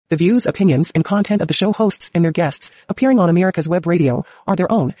The views, opinions, and content of the show hosts and their guests appearing on America's Web Radio are their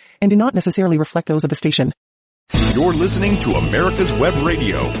own and do not necessarily reflect those of the station. You're listening to America's Web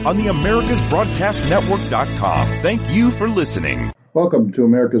Radio on the AmericasBroadcastNetwork.com. Thank you for listening. Welcome to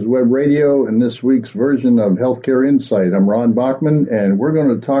America's Web Radio and this week's version of Healthcare Insight. I'm Ron Bachman, and we're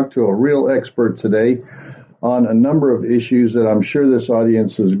going to talk to a real expert today on a number of issues that I'm sure this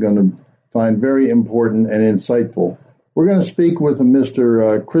audience is going to find very important and insightful. We're going to speak with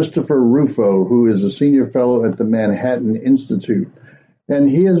Mr. Christopher Rufo, who is a senior fellow at the Manhattan Institute. And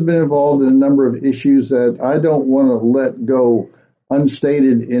he has been involved in a number of issues that I don't want to let go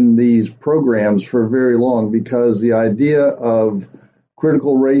unstated in these programs for very long, because the idea of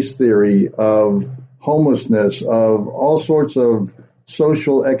critical race theory, of homelessness, of all sorts of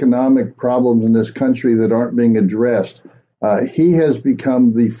social economic problems in this country that aren't being addressed, he has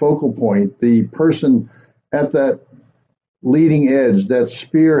become the focal point, the person at that leading edge, that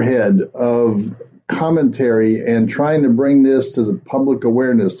spearhead of commentary and trying to bring this to the public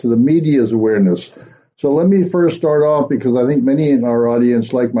awareness, to the media's awareness. So let me first start off, because I think many in our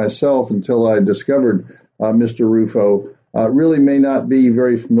audience, like myself, until I discovered Mr. Rufo, really may not be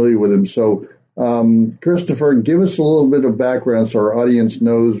very familiar with him. So, Christopher, give us a little bit of background so our audience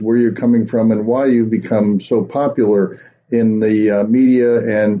knows where you're coming from and why you've become so popular in the media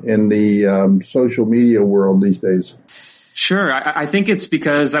and in the social media world these days. Sure. I think it's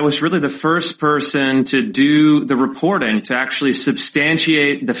because I was really the first person to do the reporting to actually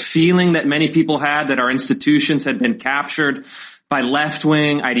substantiate the feeling that many people had that our institutions had been captured by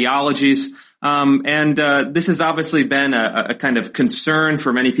left-wing ideologies. This has obviously been a kind of concern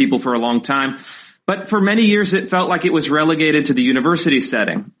for many people for a long time. But for many years, it felt like it was relegated to the university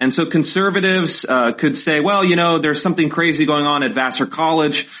setting. And so conservatives could say, well, you know, there's something crazy going on at Vassar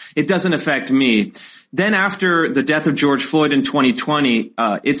College. It doesn't affect me. Then after the death of George Floyd in 2020,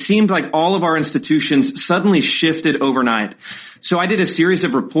 it seemed like all of our institutions suddenly shifted overnight. So I did a series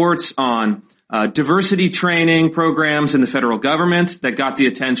of reports on diversity training programs in the federal government that got the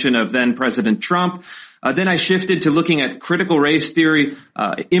attention of then President Trump. Then I shifted to looking at critical race theory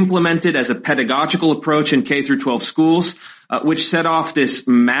implemented as a pedagogical approach in K through 12 schools, which set off this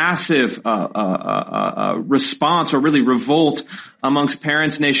massive response, or really revolt, amongst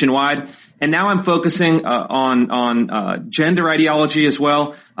parents nationwide. And now I'm focusing on gender ideology as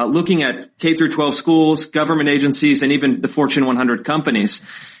well, looking at K through 12 schools, government agencies, and even the Fortune 100 companies.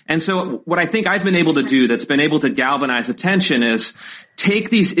 And so what I think I've been able to do that's been able to galvanize attention is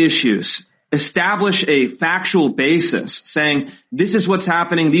take these issues, establish a factual basis, saying this is what's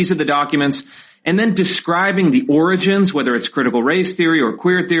happening, these are the documents, and then describing the origins, whether it's critical race theory or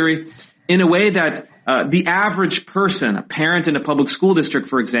queer theory, in a way that the average person, a parent in a public school district,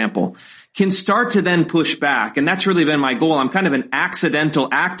 for example, can start to then push back. And that's really been my goal. I'm kind of an accidental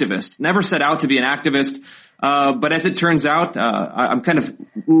activist, never set out to be an activist. But as it turns out, I'm kind of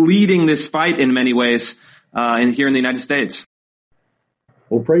leading this fight in many ways here in the United States.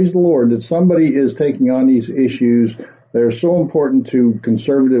 Well, praise the Lord that somebody is taking on these issues that are so important to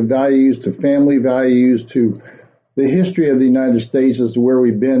conservative values, to family values, to the history of the United States as to where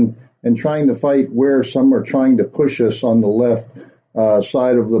we've been, and trying to fight where some are trying to push us on the left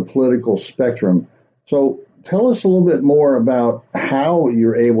side of the political spectrum. So tell us a little bit more about how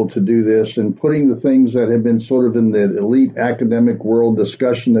you're able to do this and putting the things that have been sort of in the elite academic world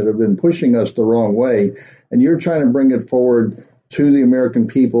discussion that have been pushing us the wrong way, and you're trying to bring it forward to the American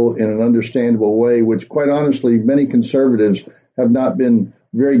people in an understandable way, which quite honestly, many conservatives have not been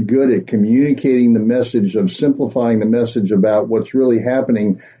very good at communicating the message, of simplifying the message about what's really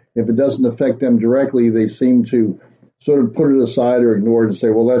happening. If it doesn't affect them directly, they seem to sort of put it aside or ignore it and say,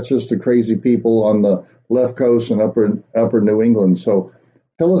 well, that's just the crazy people on the left coast and upper New England. So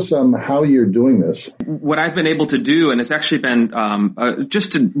tell us how you're doing this. What I've been able to do, and it's actually been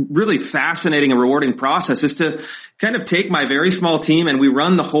just a really fascinating and rewarding process, is to kind of take my very small team and we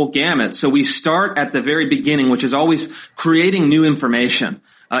run the whole gamut. So we start at the very beginning, which is always creating new information.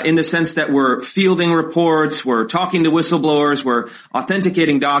 In the sense that we're fielding reports, we're talking to whistleblowers, we're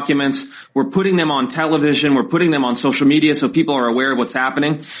authenticating documents, we're putting them on television, we're putting them on social media so people are aware of what's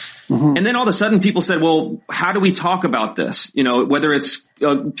happening. Mm-hmm. And then all of a sudden people said, well, how do we talk about this? You know, whether it's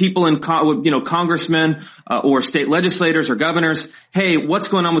people in, congressmen or state legislators or governors, hey, what's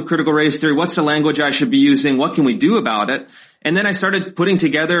going on with critical race theory? What's the language I should be using? What can we do about it? And then I started putting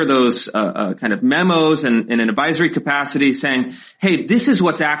together those kind of memos and in an advisory capacity saying, hey, this is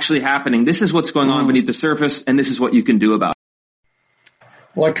what's actually happening. This is what's going on beneath the surface, and this is what you can do about it.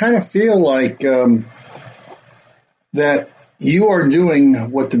 Well, I kind of feel like that you are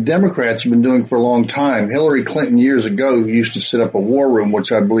doing what the Democrats have been doing for a long time. Hillary Clinton years ago used to set up a war room,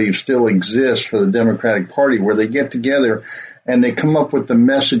 which I believe still exists for the Democratic Party, where they get together and they come up with the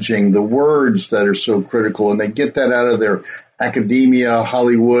messaging, the words that are so critical, and they get that out of their academia,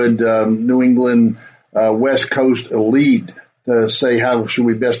 Hollywood, New England, West Coast elite to say how should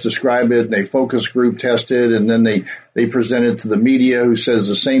we best describe it. And they focus group test it, and then they present it to the media, who says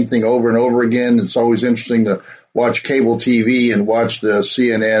the same thing over and over again. It's always interesting to watch cable TV and watch the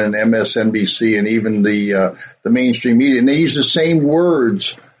CNN and MSNBC and even the mainstream media. And they use the same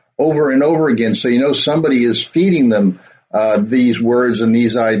words over and over again. So, somebody is feeding them these words and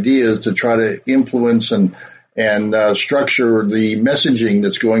these ideas to try to influence and structure the messaging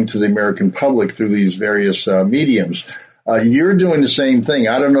that's going to the American public through these various mediums. You're doing the same thing.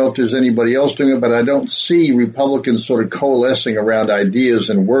 I don't know if there's anybody else doing it, but I don't see Republicans sort of coalescing around ideas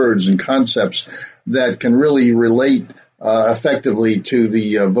and words and concepts that can really relate effectively to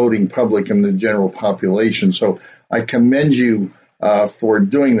the voting public and the general population. So I commend you for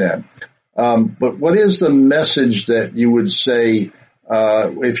doing that. But what is the message that you would say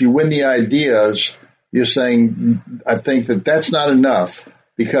if you win the ideas? You're saying, I think that's not enough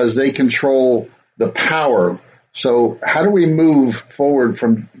because they control the power. So how do we move forward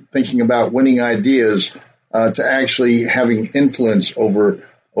from thinking about winning ideas to actually having influence over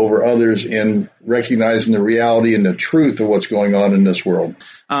others in recognizing the reality and the truth of what's going on in this world?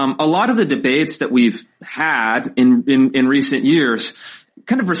 A lot of the debates that we've had in recent years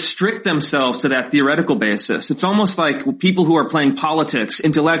kind of restrict themselves to that theoretical basis. It's almost like people who are playing politics,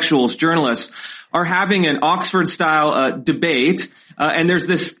 intellectuals, journalists, are having an Oxford-style debate, and there's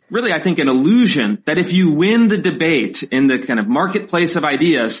this really, I think, an illusion that if you win the debate in the kind of marketplace of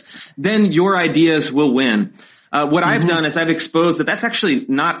ideas, then your ideas will win. What I've done is I've exposed that that's actually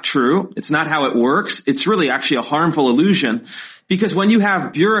not true. It's not how it works. It's really actually a harmful illusion, because when you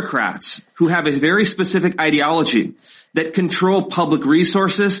have bureaucrats who have a very specific ideology that control public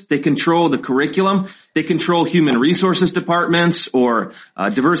resources, they control the curriculum, they control human resources departments or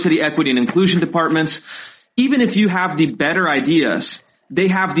diversity, equity, and inclusion departments. Even if you have the better ideas, they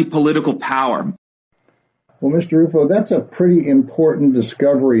have the political power. Well, Mr. Rufo, that's a pretty important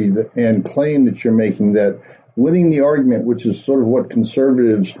discovery and claim that you're making, that winning the argument, which is sort of what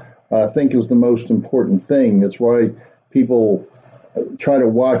conservatives think is the most important thing. That's why people try to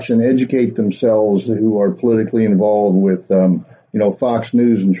watch and educate themselves who are politically involved with, Fox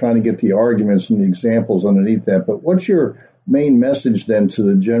News and trying to get the arguments and the examples underneath that. But what's your main message then to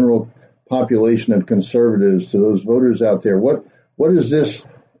the general population of conservatives, to those voters out there? What is this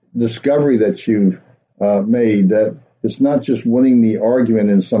discovery that you've made, that it's not just winning the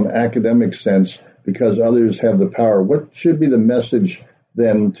argument in some academic sense because others have the power? What should be the message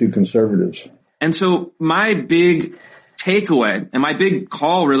then to conservatives? And so my big takeaway and my big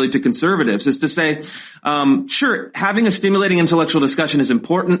call really to conservatives is to say, sure, having a stimulating intellectual discussion is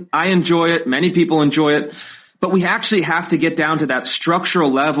important. I enjoy it. Many people enjoy it. But we actually have to get down to that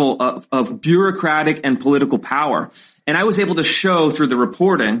structural level of bureaucratic and political power. And I was able to show through the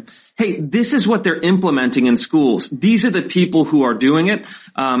reporting, hey, this is what they're implementing in schools. These are the people who are doing it.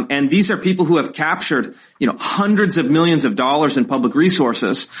 And these are people who have captured, hundreds of millions of dollars in public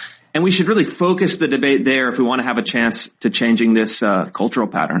resources. And we should really focus the debate there if we want to have a chance to changing this cultural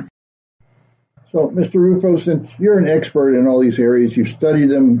pattern. So, Mr. Rufo, since you're an expert in all these areas, you've studied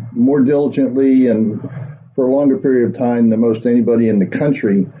them more diligently and for a longer period of time than most anybody in the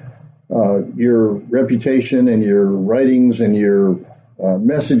country. Your reputation and your writings and your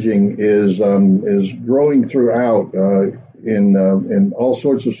messaging is growing throughout in all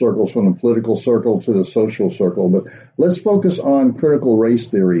sorts of circles, from the political circle to the social circle. But let's focus on critical race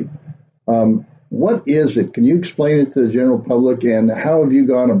theory. What is it? Can you explain it to the general public, and how have you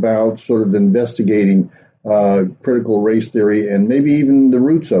gone about sort of investigating critical race theory and maybe even the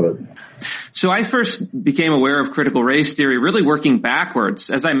roots of it? So I first became aware of critical race theory really working backwards.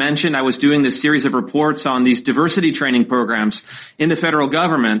 As I mentioned, I was doing this series of reports on these diversity training programs in the federal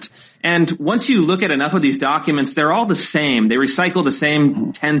government. And once you look at enough of these documents, they're all the same. They recycle the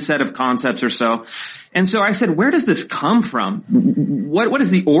same 10 set of concepts or so. And so I said, where does this come from? What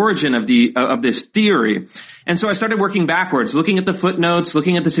is the origin of this theory? And so I started working backwards, looking at the footnotes,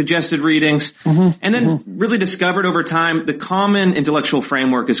 looking at the suggested readings, and then really discovered over time the common intellectual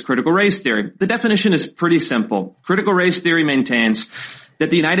framework is critical race theory. The definition is pretty simple. Critical race theory maintains that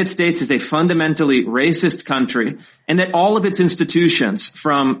the United States is a fundamentally racist country and that all of its institutions,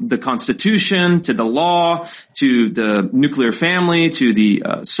 from the Constitution to the law to the nuclear family to the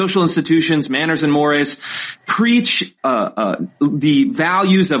social institutions, manners and mores, preach the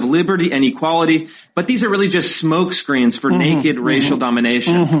values of liberty and equality, but these are really just smoke screens for naked racial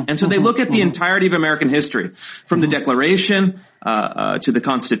domination. And so they look at the entirety of American history, from the Declaration to the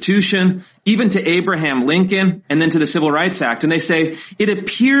Constitution, even to Abraham Lincoln, and then to the Civil Rights Act. And they say, it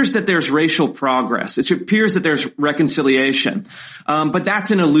appears that there's racial progress. It appears that there's reconciliation. But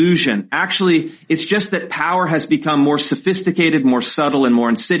that's an illusion. Actually, it's just that power has become more sophisticated, more subtle, and more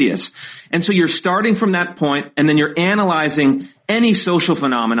insidious. And so you're starting from that point, and then you're analyzing any social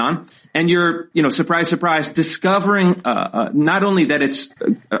phenomenon, and you're, surprise, surprise, discovering not only that it's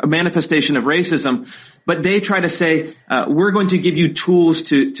a manifestation of racism, but they try to say, we're going to give you tools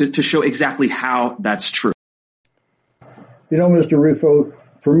to show exactly how that's true. Mr. Rufo,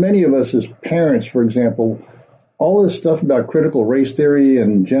 for many of us as parents, for example, all this stuff about critical race theory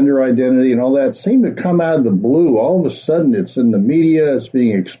and gender identity and all that seemed to come out of the blue. All of a sudden, it's in the media, it's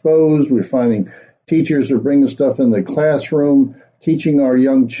being exposed. We're finding teachers are bringing stuff in the classroom, teaching our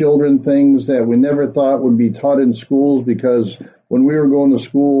young children things that we never thought would be taught in schools, because when we were going to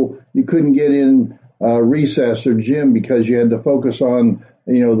school, you couldn't get in recess or gym because you had to focus on,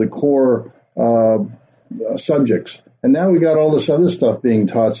 the core subjects. And now we got all this other stuff being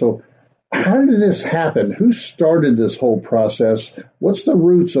taught. So how did this happen? Who started this whole process? What's the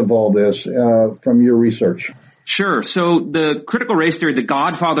roots of all this from your research? Sure. So the critical race theory, the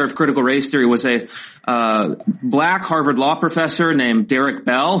godfather of critical race theory, was a black Harvard law professor named Derek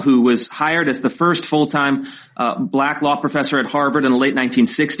Bell, who was hired as the first full-time black law professor at Harvard in the late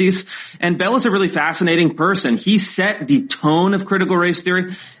 1960s. And Bell is a really fascinating person. He set the tone of critical race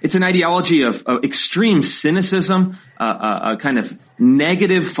theory. It's an ideology of extreme cynicism, a kind of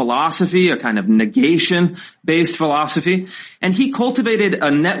negative philosophy, a kind of negation-based philosophy. And he cultivated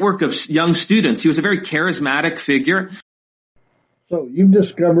a network of young students. He was a very charismatic figure. So you've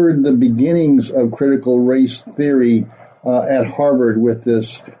discovered the beginnings of critical race theory at Harvard with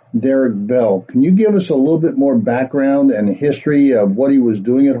this Derek Bell. Can you give us a little bit more background and history of what he was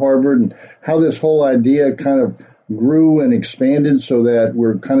doing at Harvard and how this whole idea kind of grew and expanded so that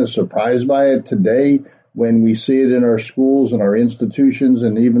we're kind of surprised by it today when we see it in our schools and our institutions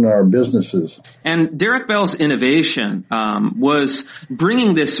and even our businesses? And Derek Bell's innovation was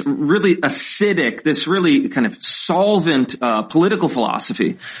bringing this really acidic, this really kind of solvent political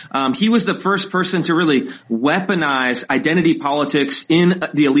philosophy. He was the first person to really weaponize identity politics in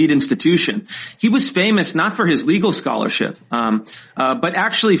the elite institution. He was famous not for his legal scholarship, but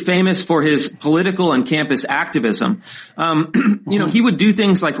actually famous for his political and campus activism. He would do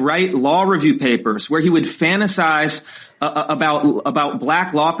things like write law review papers where he would fantasize about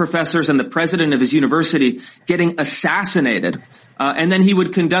black law professors and the president of his university getting assassinated. And then he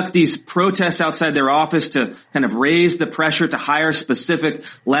would conduct these protests outside their office to kind of raise the pressure to hire specific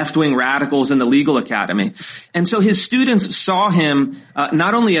left-wing radicals in the legal academy. And so his students saw him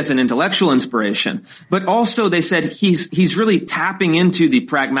not only as an intellectual inspiration, but also they said he's really tapping into the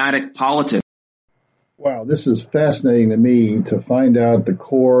pragmatic politics. Wow, this is fascinating to me to find out the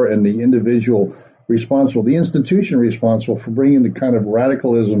core and the individual responsible, the institution responsible for bringing the kind of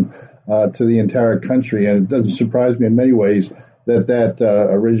radicalism to the entire country. And it doesn't surprise me in many ways that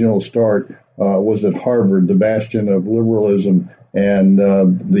original start was at Harvard, the bastion of liberalism and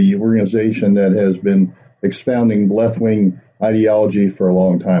the organization that has been expounding left-wing ideology for a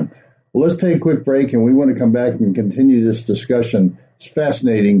long time. Well, let's take a quick break, and we want to come back and continue this discussion. It's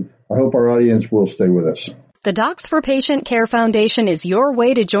fascinating. I hope our audience will stay with us. The Docs for Patient Care Foundation is your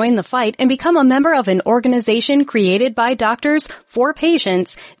way to join the fight and become a member of an organization created by doctors for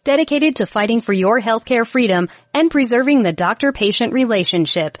patients dedicated to fighting for your healthcare freedom and preserving the doctor-patient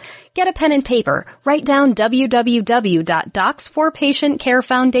relationship. Get a pen and paper. Write down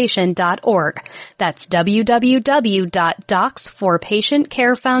www.docsforpatientcarefoundation.org. That's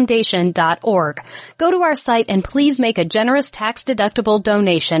www.docsforpatientcarefoundation.org. Go to our site and please make a generous tax-deductible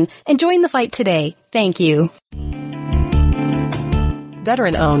donation and join the fight today. Thank you.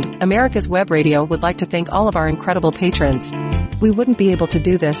 Veteran-owned, America's Web Radio would like to thank all of our incredible patrons. We wouldn't be able to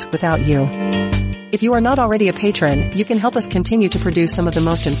do this without you. If you are not already a patron, you can help us continue to produce some of the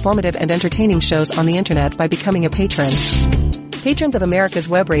most informative and entertaining shows on the internet by becoming a patron. Patrons of America's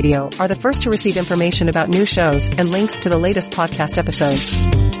Web Radio are the first to receive information about new shows and links to the latest podcast episodes.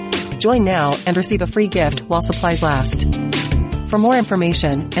 Join now and receive a free gift while supplies last. For more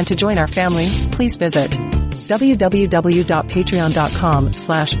information and to join our family, please visit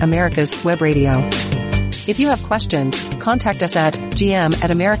www.patreon.com/America's Web Radio. If you have questions, contact us at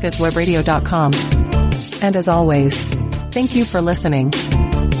gm@americaswebradio.com. And as always, thank you for listening.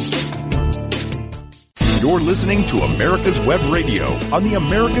 You're listening to America's Web Radio on the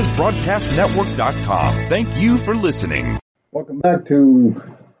AmericasBroadcastNetwork.com. Thank you for listening. Welcome back to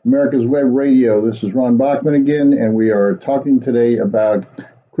America's Web Radio. This is Ron Bachman again, and we are talking today about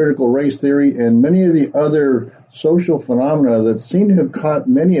critical race theory and many of the other social phenomena that seem to have caught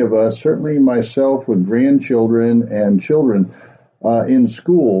many of us, certainly myself with grandchildren and children in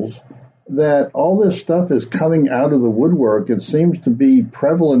schools, that all this stuff is coming out of the woodwork. It seems to be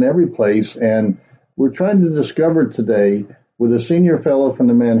prevalent every place, and we're trying to discover today with a senior fellow from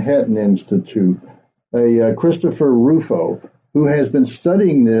the Manhattan Institute, Christopher Rufo, who has been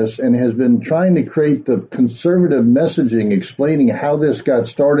studying this and has been trying to create the conservative messaging explaining how this got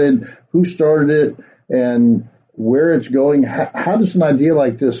started, who started it, and where it's going. How does an idea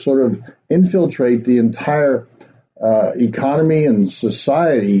like this sort of infiltrate the entire economy and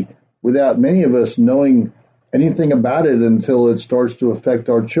society without many of us knowing anything about it until it starts to affect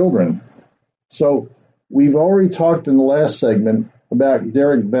our children? So we've already talked in the last segment about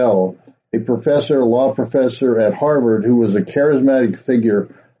Derek Bell, a law professor at Harvard, who was a charismatic figure,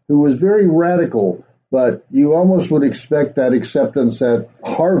 who was very radical, but you almost would expect that acceptance at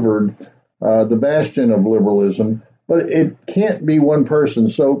Harvard, the bastion of liberalism, but it can't be one person.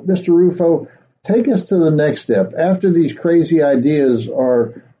 So, Mr. Rufo, take us to the next step. After these crazy ideas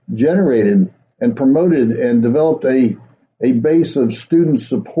are generated and promoted and developed a base of student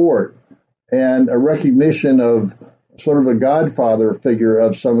support and a recognition of sort of a godfather figure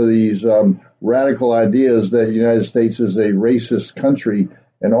of some of these radical ideas that the United States is a racist country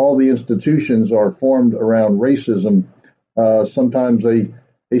and all the institutions are formed around racism, sometimes a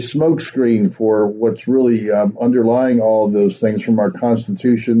smokescreen for what's really underlying all of those things, from our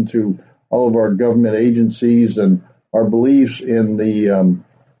Constitution to all of our government agencies and our beliefs in the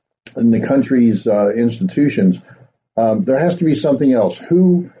country's institutions. There has to be something else.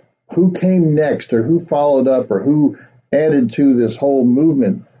 Who came next, or who followed up, or who added to this whole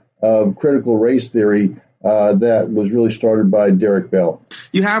movement of critical race theory that was really started by Derek Bell?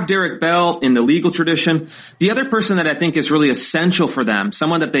 You have Derek Bell in the legal tradition. The other person that I think is really essential for them,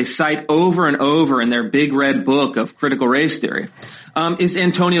 someone that they cite over and over in their big red book of critical race theory, is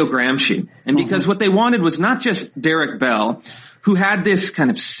Antonio Gramsci. And because what they wanted was not just Derek Bell, who had this kind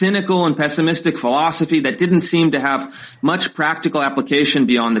of cynical and pessimistic philosophy that didn't seem to have much practical application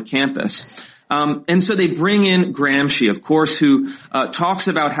beyond the campus. And so they bring in Gramsci, of course, who talks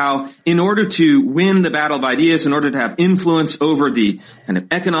about how in order to win the battle of ideas, in order to have influence over the kind of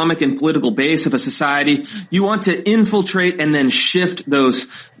economic and political base of a society, you want to infiltrate and then shift those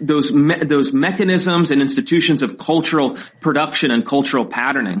mechanisms and institutions of cultural production and cultural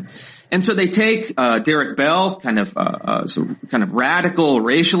patterning. And so they take Derek Bell, kind of radical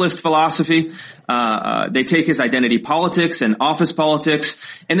racialist philosophy. They take his identity politics and office politics,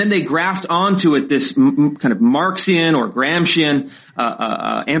 and then they graft onto it this kind of Marxian or Gramscian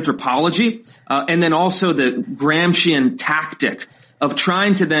anthropology, and then also the Gramscian tactic of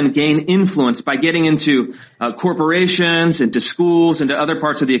trying to then gain influence by getting into corporations, into schools, into other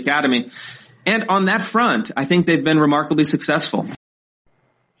parts of the academy. And on that front, I think they've been remarkably successful.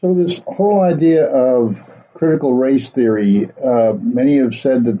 So this whole idea of critical race theory, many have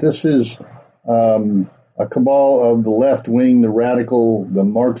said that this is a cabal of the left wing, the radical, the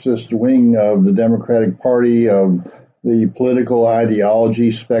Marxist wing of the Democratic Party, of the political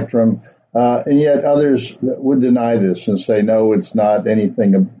ideology spectrum, and yet others would deny this and say, no, it's not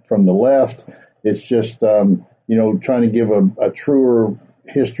anything from the left. It's just, trying to give a truer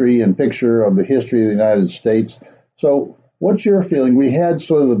history and picture of the history of the United States. So what's your feeling? We had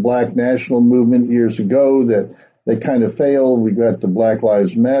sort of the Black national movement years ago that kind of failed. We've got the Black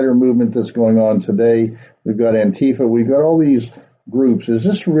Lives Matter movement that's going on today. We've got Antifa. We've got all these groups. Is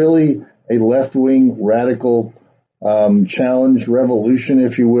this really a left-wing radical challenge, revolution,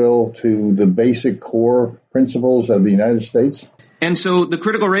 if you will, to the basic core principles of the United States? And so the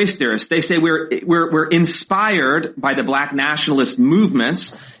critical race theorists, they say we're inspired by the Black nationalist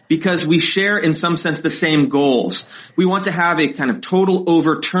movements because we share in some sense the same goals. We want to have a kind of total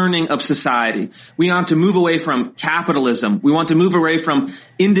overturning of society. We want to move away from capitalism. We want to move away from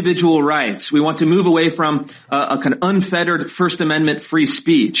individual rights. We want to move away from a kind of unfettered First Amendment free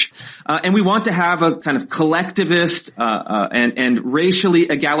speech. And we want to have a kind of collectivist and racially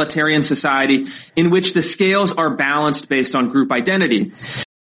egalitarian society in which the scales are balanced based on group identity.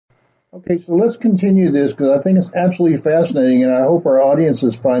 Okay, so let's continue this because I think it's absolutely fascinating, and I hope our audience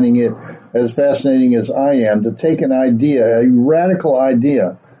is finding it as fascinating as I am, to take an idea, a radical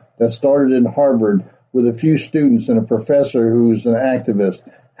idea that started in Harvard with a few students and a professor who's an activist,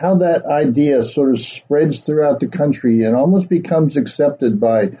 how that idea sort of spreads throughout the country and almost becomes accepted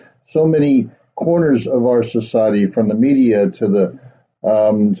by so many corners of our society, from the media to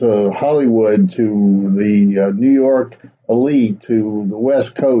Hollywood to the New York elite to the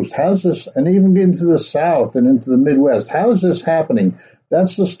West Coast. How's this, and even into the South and into the Midwest? How is this happening?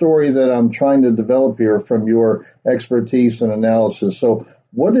 That's the story that I'm trying to develop here from your expertise and analysis. So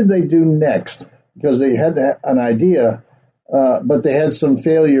what did they do next? Because they had an idea, but they had some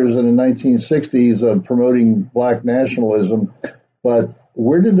failures in the 1960s of promoting black nationalism. But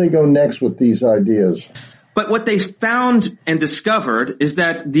where did they go next with these ideas? But what they found and discovered is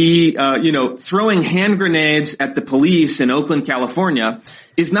that the, throwing hand grenades at the police in Oakland, California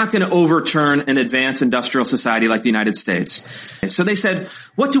is not going to overturn an advanced industrial society like the United States. So they said,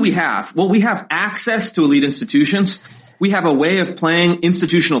 what do we have? Well, we have access to elite institutions. We have a way of playing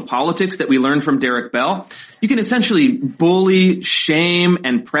institutional politics that we learned from Derek Bell. You can essentially bully, shame,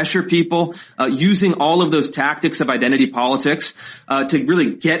 and pressure people using all of those tactics of identity politics to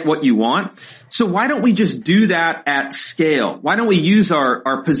really get what you want. So why don't we just do that at scale? Why don't we use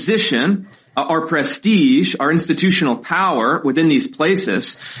our position, our prestige, our institutional power within these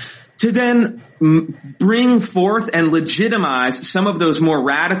places to then bring forth and legitimize some of those more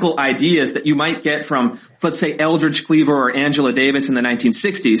radical ideas that you might get from, let's say, Eldridge Cleaver or Angela Davis in the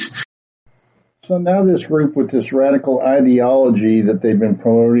 1960s. So now this group with this radical ideology that they've been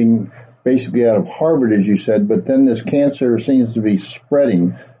promoting basically out of Harvard, as you said, but then this cancer seems to be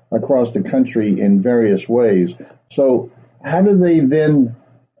spreading across the country in various ways. So how do they then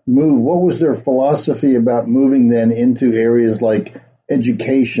move? What was their philosophy about moving then into areas like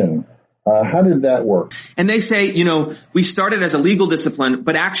education? How did that work? And they say, we started as a legal discipline,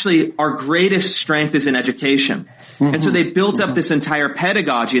 but actually our greatest strength is in education. Mm-hmm. And so they built up this entire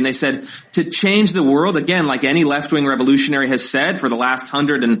pedagogy, and they said to change the world, again, like any left-wing revolutionary has said for the last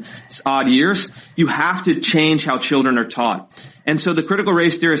 100 and odd years, you have to change how children are taught. And so the critical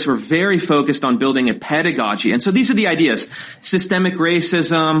race theorists were very focused on building a pedagogy. And so these are the ideas: systemic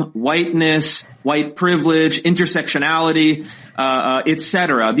racism, whiteness, white privilege, intersectionality,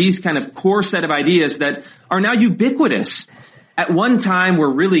 etc. These kind of core set of ideas that are now ubiquitous. At one time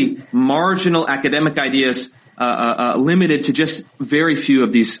were really marginal academic ideas, limited to just very few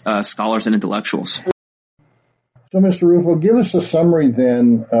of these scholars and intellectuals. So, Mr. Rufo, give us a summary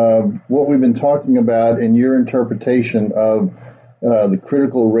then of what we've been talking about in your interpretation of the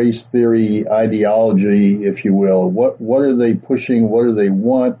critical race theory ideology, if you will. What are they pushing? What do they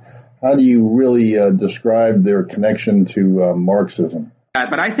want? How do you really describe their connection to Marxism?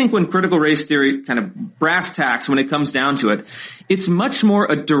 But I think when critical race theory kind of brass tacks, when it comes down to it, it's much more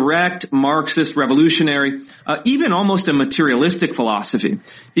a direct Marxist revolutionary, even almost a materialistic philosophy,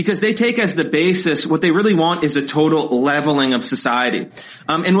 because they take as the basis what they really want is a total leveling of society.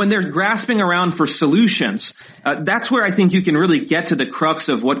 And when they're grasping around for solutions, that's where I think you can really get to the crux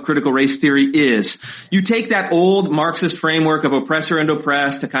of what critical race theory is. You take that old Marxist framework of oppressor and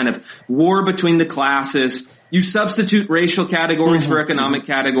oppressed to kind of war between the classes. You substitute racial categories for economic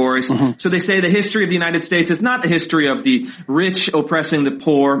categories. So they say the history of the United States is not the history of the rich oppressing the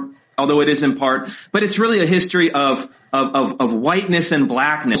poor, although it is in part, but it's really a history of whiteness and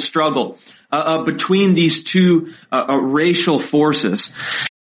blackness struggle between these two racial forces.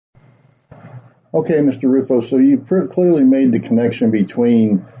 Okay, Mr. Rufo, so you clearly made the connection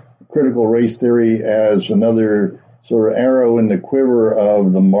between critical race theory as another sort of arrow in the quiver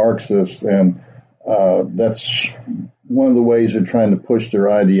of the Marxists, and that's one of the ways they're trying to push their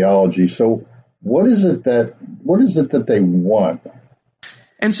ideology. So what is it that they want?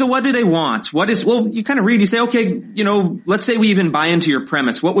 And so what do they want? You kind of read, you say, okay, let's say we even buy into your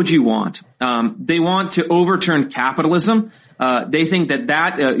premise. What would you want? They want to overturn capitalism. They think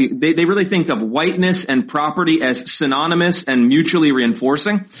they really think of whiteness and property as synonymous and mutually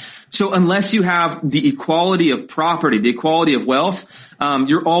reinforcing. So unless you have the equality of property, the equality of wealth,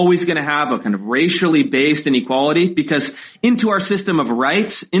 you're always going to have a kind of racially based inequality, because into our system of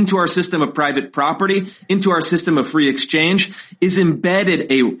rights, into our system of private property, into our system of free exchange is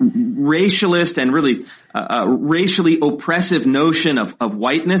embedded a racialist and really racially oppressive notion of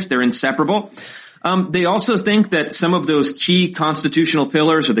whiteness. They're inseparable. They also think that some of those key constitutional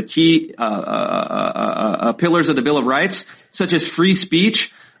pillars or the key pillars of the Bill of Rights, such as free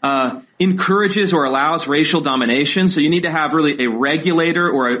speech, encourages or allows racial domination. So you need to have really a regulator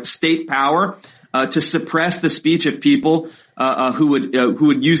or a state power to suppress the speech of people who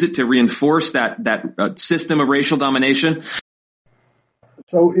would use it to reinforce that system of racial domination.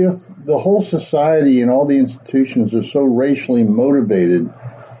 So if the whole society and all the institutions are so racially motivated,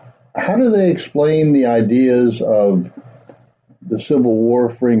 how do they explain the ideas of the Civil War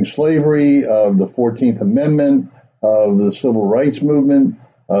freeing slavery, of the 14th Amendment, of the Civil Rights Movement,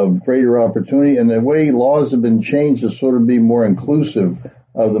 of greater opportunity, and the way laws have been changed to sort of be more inclusive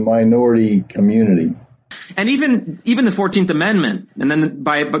of the minority community? And even the 14th Amendment, and then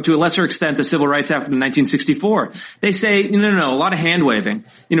but to a lesser extent, the Civil Rights Act of 1964, they say, no, a lot of hand waving.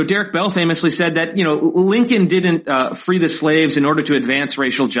 Derek Bell famously said that, Lincoln didn't, free the slaves in order to advance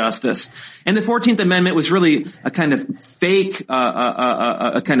racial justice. And the 14th Amendment was really a kind of fake,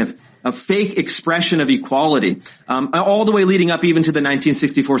 a fake expression of equality, all the way leading up even to the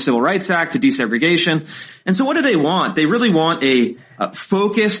 1964 Civil Rights Act, to desegregation. And so what do they want? They really want a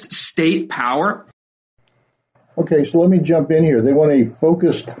focused state power. Okay, so let me jump in here. They want a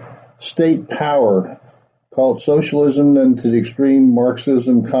focused state power, call it socialism, and to the extreme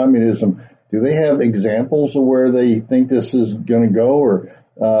Marxism, communism. Do they have examples of where they think this is going to go, or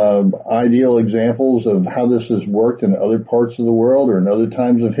ideal examples of how this has worked in other parts of the world or in other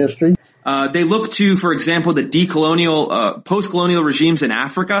times of history? They look to, for example, the decolonial, post-colonial regimes in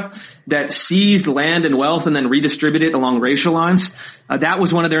Africa that seized land and wealth and then redistributed it along racial lines. That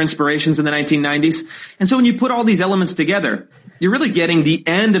was one of their inspirations in the 1990s. And so when you put all these elements together, you're really getting the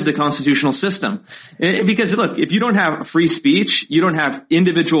end of the constitutional system. Because look, if you don't have free speech, you don't have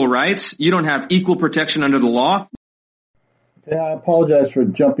individual rights, you don't have equal protection under the law. Yeah, I apologize for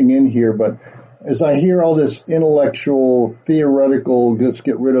jumping in here, but as I hear all this intellectual, theoretical, let's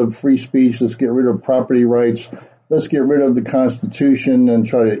get rid of free speech, let's get rid of property rights, let's get rid of the Constitution and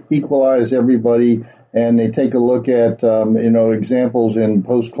try to equalize everybody, and they take a look at, examples in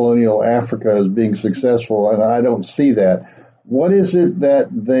post-colonial Africa as being successful, and I don't see that. What is it that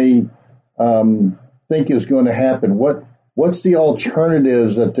they think is going to happen? What's the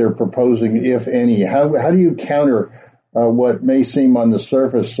alternatives that they're proposing, if any? How do you counter what may seem on the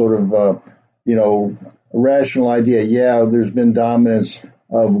surface sort of a rational idea? Yeah, there's been dominance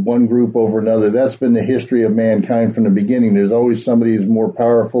of one group over another. That's been the history of mankind from the beginning. There's always somebody who's more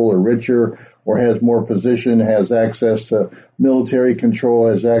powerful or richer or has more position, has access to military control,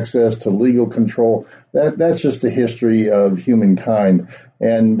 has access to legal control. That's just the history of humankind.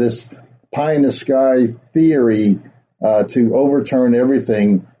 And this pie in the sky theory to overturn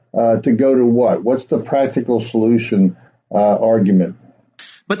everything, to go to what? What's the practical solution argument?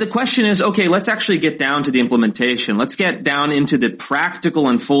 But the question is, okay, let's actually get down to the implementation. Let's get down into the practical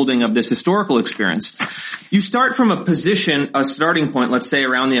unfolding of this historical experience. You start from a starting point, let's say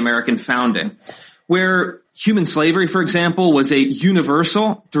around the American founding, where human slavery, for example, was a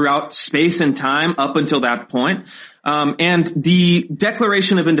universal throughout space and time up until that point. And the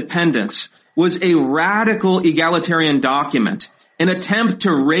Declaration of Independence was a radical egalitarian document, an attempt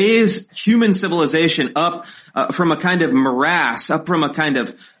to raise human civilization up from a kind of morass, up from a kind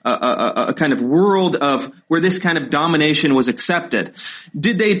of world of where this kind of domination was accepted.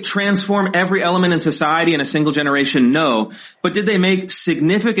 Did they transform every element in society in a single generation? No. But did they make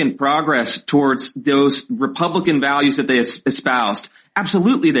significant progress towards those Republican values that they espoused?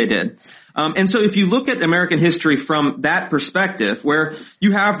 Absolutely they did. And so if you look at American history from that perspective, where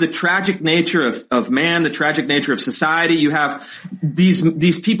you have the tragic nature of man, the tragic nature of society, you have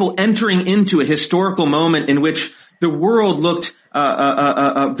these people entering into a historical moment in which the world looked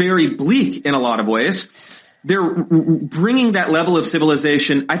very bleak in a lot of ways. They're bringing that level of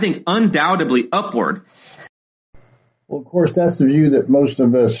civilization, I think, undoubtedly upward. Well, of course, that's the view that most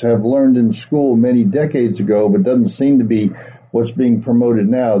of us have learned in school many decades ago, but doesn't seem to be what's being promoted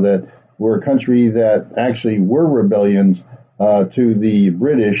now, that we're a country that actually were rebellions to the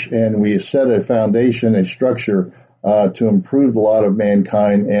British, and we set a foundation, a structure to improve the lot of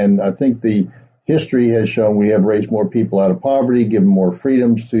mankind. And I think the history has shown we have raised more people out of poverty, given more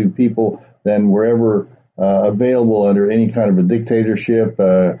freedoms to people than were ever available under any kind of a dictatorship,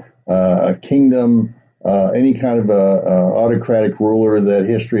 a kingdom, any kind of autocratic ruler that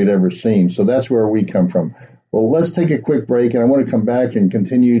history had ever seen. So that's where we come from. Well, let's take a quick break, and I want to come back and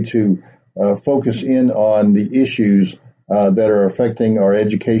continue to focus in on the issues that are affecting our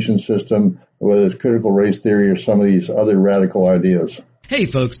education system, whether it's critical race theory or some of these other radical ideas. Hey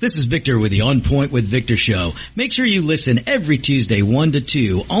folks, this is Victor with the On Point with Victor show. Make sure you listen every Tuesday 1 to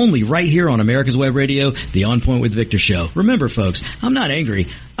 2, only right here on America's Web Radio, the On Point with Victor show. Remember folks, I'm not angry,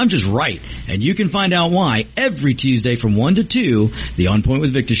 I'm just right. And you can find out why every Tuesday from 1 to 2, the On Point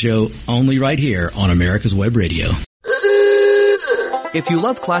with Victor show, only right here on America's Web Radio. If you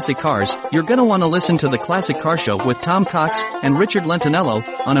love classic cars, you're going to want to listen to the Classic Car Show with Tom Cox and Richard Lentinello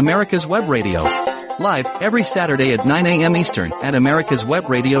on America's Web Radio. Live every Saturday at 9 a.m. Eastern at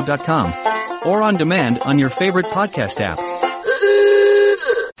americaswebradio.com or on demand on your favorite podcast app.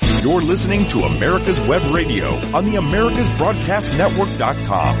 You're listening to America's Web Radio on the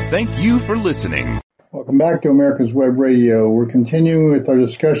AmericasBroadcastNetwork.com. Thank you for listening. Welcome back to America's Web Radio. We're continuing with our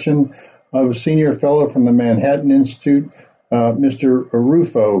discussion of a senior fellow from the Manhattan Institute, Mr.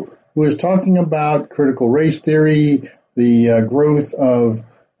 Rufo, who is talking about critical race theory, the growth of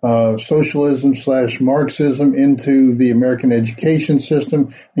socialism/Marxism into the American education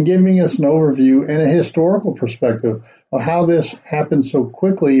system, and giving us an overview and a historical perspective of how this happened so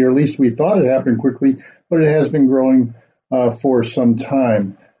quickly, or at least we thought it happened quickly, but it has been growing for some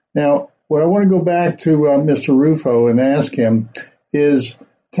time. Now, what I want to go back to Mr. Rufo and ask him is,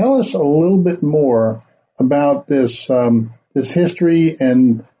 tell us a little bit more about this this history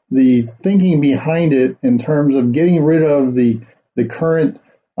and the thinking behind it in terms of getting rid of the current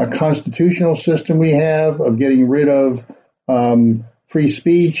constitutional system we have, of getting rid of free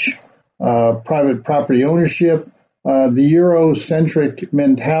speech, private property ownership, the Eurocentric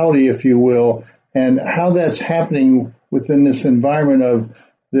mentality, if you will, and how that's happening within this environment of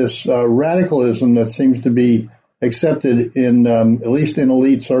this radicalism that seems to be accepted in at least in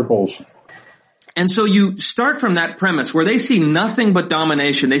elite circles. And so you start from that premise where they see nothing but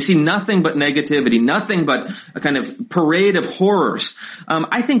domination. They see nothing but negativity, nothing but a kind of parade of horrors.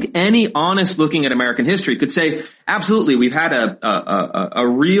 I think any honest looking at American history could say, absolutely, we've had a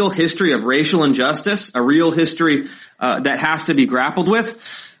real history of racial injustice, a real history that has to be grappled with.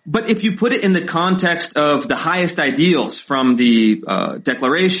 But if you put it in the context of the highest ideals, from the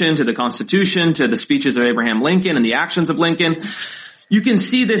Declaration to the Constitution to the speeches of Abraham Lincoln and the actions of Lincoln, you can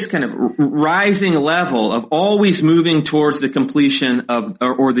see this kind of rising level of always moving towards the completion of,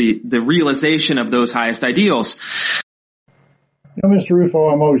 or the realization of those highest ideals. You know, Mr. Rufo,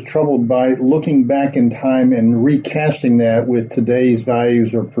 I'm always troubled by looking back in time and recasting that with today's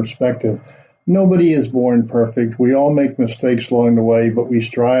values or perspective. Nobody is born perfect. We all make mistakes along the way, but we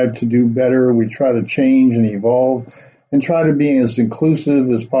strive to do better. We try to change and evolve and try to be as inclusive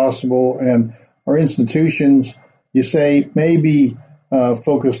as possible. And our institutions, you say, may be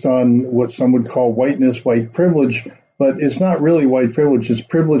focused on what some would call whiteness, white privilege, but it's not really white privilege. It's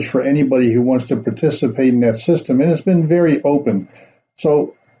privilege for anybody who wants to participate in that system, and it's been very open.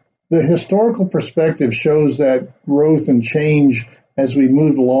 So the historical perspective shows that growth and change as we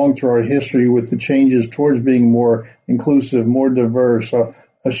moved along through our history with the changes towards being more inclusive, more diverse,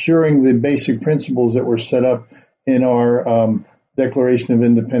 assuring the basic principles that were set up in our Declaration of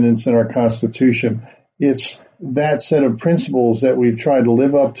Independence and our Constitution. It's that set of principles that we've tried to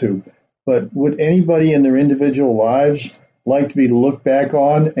live up to. But would anybody in their individual lives like to be looked back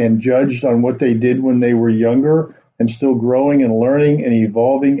on and judged on what they did when they were younger and still growing and learning and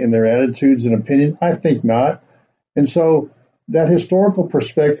evolving in their attitudes and opinion? I think not. And so that historical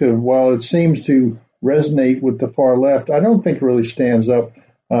perspective, while it seems to resonate with the far left, I don't think it really stands up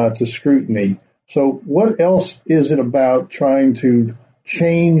to scrutiny. So what else is it about trying to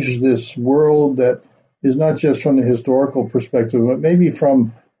change this world that is not just from the historical perspective, but maybe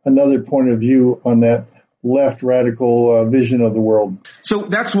from another point of view on that left radical vision of the world? So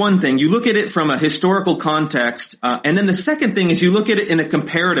that's one thing. You look at it from a historical context, and then the second thing is you look at it in a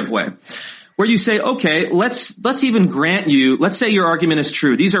comparative way, where you say, okay, let's even grant you, let's say your argument is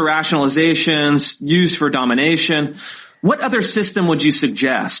true. These are rationalizations used for domination. What other system would you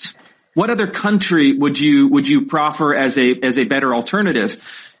suggest? What other country would you proffer as a better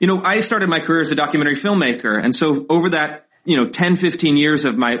alternative? You know, I started my career as a documentary filmmaker, and so over that 10, 15 years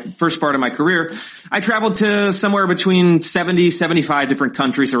of my first part of my career, I traveled to somewhere between 70, 75 different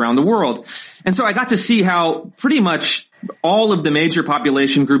countries around the world. And so I got to see how pretty much all of the major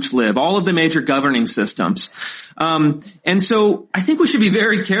population groups live, all of the major governing systems. And so I think we should be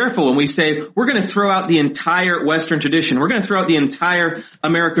very careful when we say we're going to throw out the entire Western tradition. We're going to throw out the entire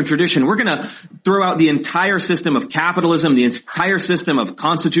American tradition. We're going to throw out the entire system of capitalism, the entire system of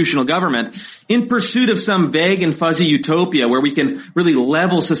constitutional government in pursuit of some vague and fuzzy utopia where we can really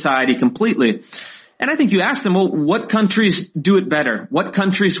level society completely. And I think you ask them, well, what countries do it better? What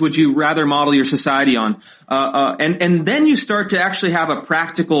countries would you rather model your society on? And then you start to actually have a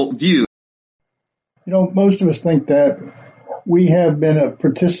practical view. You know, most of us think that we have been a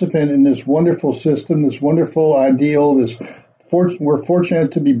participant in this wonderful system, this wonderful ideal, we're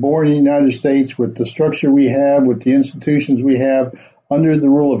fortunate to be born in the United States with the structure we have, with the institutions we have, under the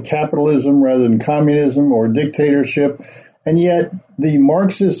rule of capitalism rather than communism or dictatorship. And yet the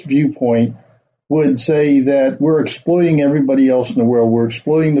Marxist viewpoint would say that we're exploiting everybody else in the world. We're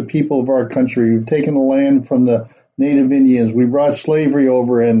exploiting the people of our country. We've taken the land from the native Indians. We brought slavery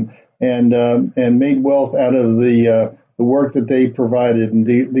over and made wealth out of the work that they provided and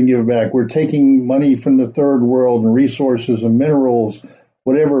didn't give it back. We're taking money from the third world and resources and minerals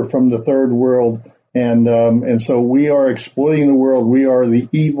whatever from the third world. And so we are exploiting the world. We are the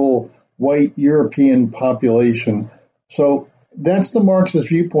evil white European population. So that's the Marxist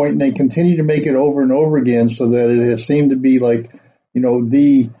viewpoint, and they continue to make it over and over again, so that it has seemed to be like,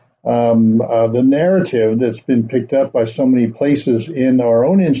 the narrative that's been picked up by so many places in our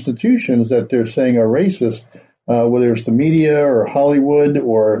own institutions that they're saying are racist, whether it's the media or Hollywood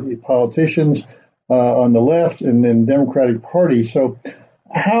or politicians on the left and then Democratic Party. So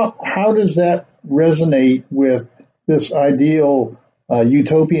how does that resonate with this ideal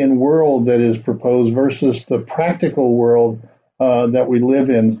utopian world that is proposed versus the practical world that we live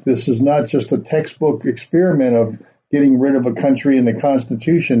in? This is not just a textbook experiment of getting rid of a country and the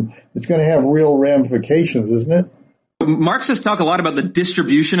Constitution. It's going to have real ramifications, isn't it? Marxists talk a lot about the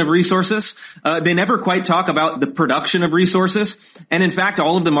distribution of resources. They never quite talk about the production of resources. And in fact,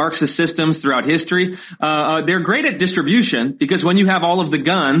 all of the Marxist systems throughout history, they're great at distribution, because when you have all of the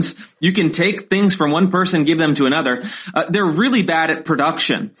guns, you can take things from one person, give them to another. They're really bad at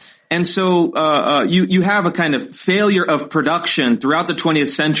production. And so you have a kind of failure of production throughout the 20th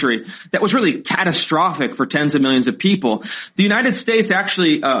century that was really catastrophic for tens of millions of people. The United States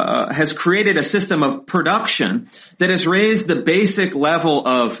actually has created a system of production that has raised the basic level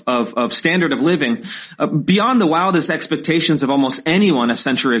of standard of living beyond the wildest expectations of almost anyone a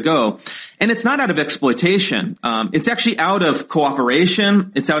century ago. And it's not out of exploitation. It's actually out of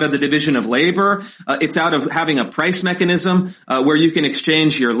cooperation. It's out of the division of labor. It's out of having a price mechanism where you can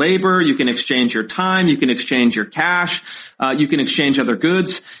exchange your labor, you can exchange your time, you can exchange your cash, you can exchange other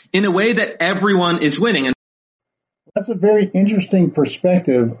goods in a way that everyone is winning. And that's a very interesting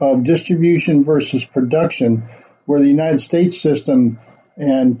perspective of distribution versus production, where the United States system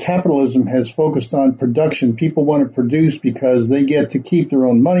and capitalism has focused on production. People want to produce because they get to keep their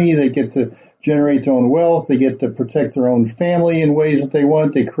own money, they get to generate their own wealth, they get to protect their own family in ways that they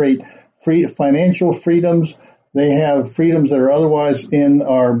want, they create financial freedoms. They have freedoms that are otherwise in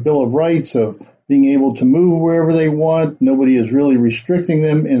our Bill of Rights of being able to move wherever they want. Nobody is really restricting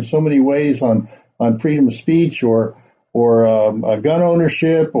them in so many ways on freedom of speech or gun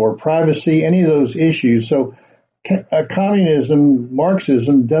ownership or privacy, any of those issues. So communism,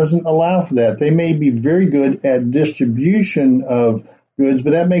 Marxism doesn't allow for that. They may be very good at distribution of goods,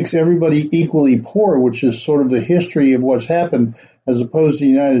 but that makes everybody equally poor, which is sort of the history of what's happened, as opposed to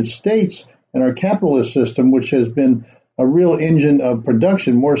the United States and our capitalist system, which has been a real engine of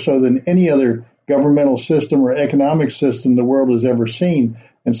production, more so than any other governmental system or economic system the world has ever seen.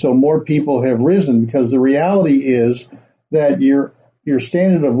 And so more people have risen, because the reality is that your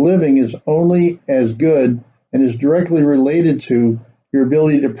standard of living is only as good and is directly related to your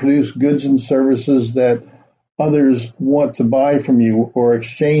ability to produce goods and services that others want to buy from you or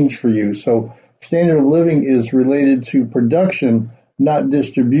exchange for you. So standard of living is related to production, not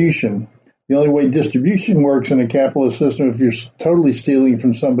distribution. The only way distribution works in a capitalist system is if you're totally stealing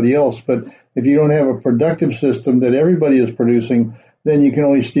from somebody else. But if you don't have a productive system that everybody is producing, then you can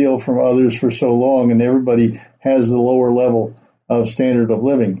only steal from others for so long, and everybody has the lower level of standard of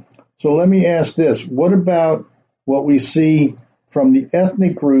living. So let me ask this. What about what we see from the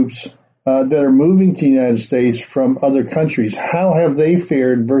ethnic groups that are moving to the United States from other countries? How have they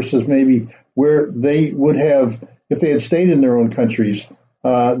fared versus maybe where they would have if they had stayed in their own countries?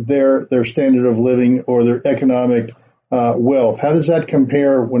 Their standard of living or their economic wealth. How does that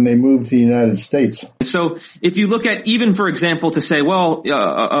compare when they move to the United States? So if you look at, even for example, to say,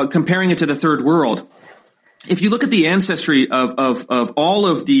 comparing it to the third world, if you look at the ancestry of all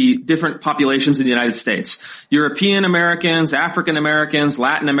of the different populations in the United States, European Americans, African Americans,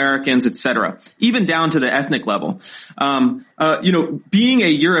 Latin Americans, etc., even down to the ethnic level, being a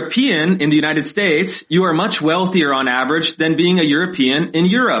European in the United States, you are much wealthier on average than being a European in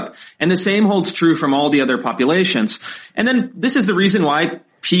Europe. And the same holds true from all the other populations. And then this is the reason why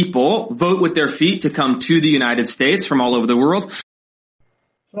people vote with their feet to come to the United States from all over the world.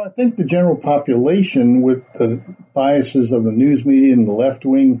 So I think the general population, with the biases of the news media and the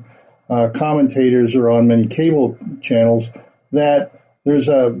left-wing commentators are on many cable channels, that there's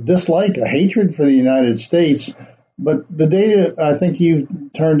a dislike, a hatred for the United States. But the data I think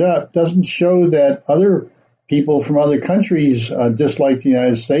you've turned up doesn't show that other people from other countries dislike the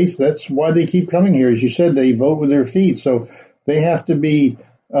United States. That's why they keep coming here. As you said, they vote with their feet. So they have to be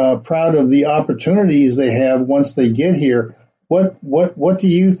proud of the opportunities they have once they get here. What do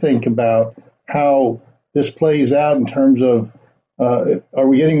you think about how this plays out in terms of, are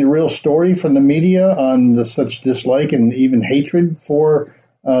we getting the real story from the media on such dislike and even hatred for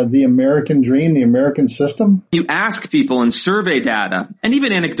the American dream, the American system? You ask people in survey data, and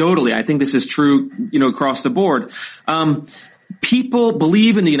even anecdotally, I think this is true, across the board. people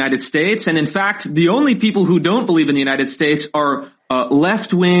believe in the United States, and in fact, the only people who don't believe in the United States are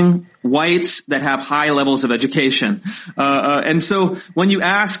left-wing whites that have high levels of education. And so when you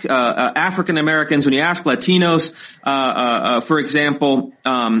ask African Americans, when you ask Latinos, for example,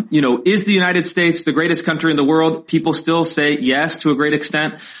 is the United States the greatest country in the world? People still say yes to a great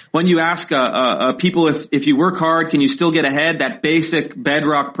extent. When you ask people if you work hard, can you still get ahead? That basic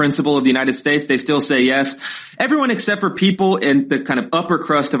bedrock principle of the United States, they still say yes. Everyone except for people in the kind of upper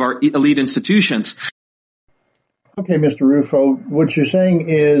crust of our elite institutions. Okay, Mr. Rufo, what you're saying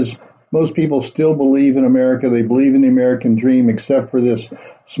is most people still believe in America. They believe in the American dream, except for this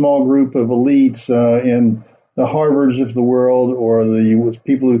small group of elites in the Harvards of the world, or the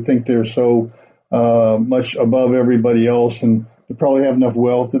people who think they're so much above everybody else, and they probably have enough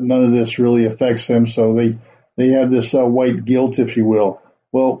wealth that none of this really affects them. So they have this white guilt, if you will.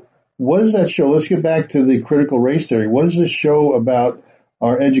 Well, what does that show? Let's get back to the critical race theory. What does this show about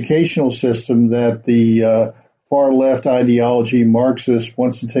our educational system that the far left ideology, Marxist,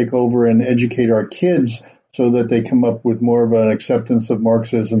 wants to take over and educate our kids so that they come up with more of an acceptance of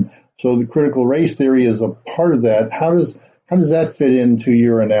Marxism? So the critical race theory is a part of that. How does that fit into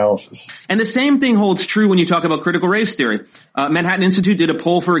your analysis? And the same thing holds true when you talk about critical race theory. Manhattan Institute did a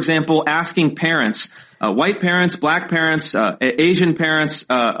poll, for example, asking parents, white parents, black parents, Asian parents,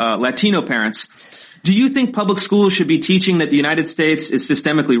 Latino parents, do you think public schools should be teaching that the United States is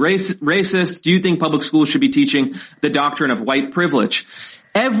systemically racist? Do you think public schools should be teaching the doctrine of white privilege?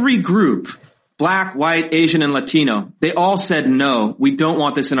 Every group, black, white, Asian, and Latino, they all said no, we don't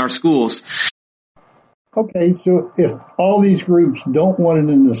want this in our schools. Okay, so if all these groups don't want it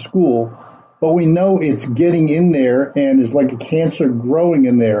in the school, but we know it's getting in there and is like a cancer growing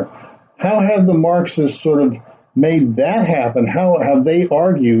in there, how have the Marxists sort of made that happen? How have they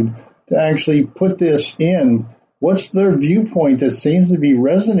argued to actually put this in? What's their viewpoint that seems to be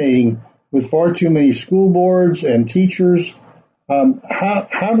resonating with far too many school boards and teachers?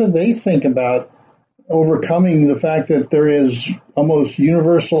 How do they think about overcoming the fact that there is almost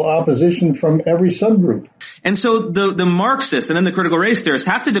universal opposition from every subgroup? And so the Marxists and then the critical race theorists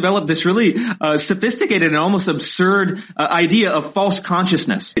have to develop this really sophisticated and almost absurd idea of false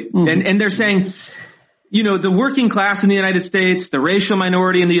consciousness. Mm-hmm. And they're saying, the working class in the United States, the racial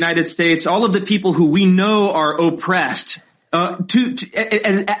minority in the United States, all of the people who we know are oppressed,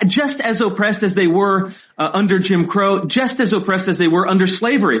 just as oppressed as they were under Jim Crow, just as oppressed as they were under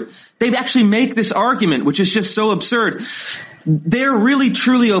slavery. They actually make this argument, which is just so absurd. They're really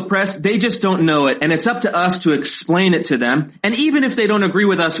truly oppressed. They just don't know it. And it's up to us to explain it to them. And even if they don't agree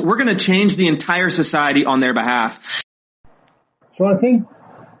with us, we're going to change the entire society on their behalf. So I think,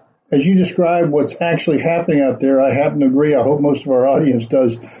 as you describe what's actually happening out there, I happen to agree. I hope most of our audience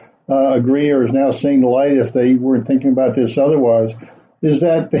does agree or is now seeing the light if they weren't thinking about this otherwise, is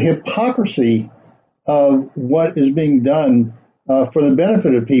that the hypocrisy of what is being done for the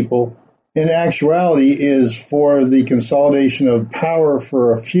benefit of people in actuality is for the consolidation of power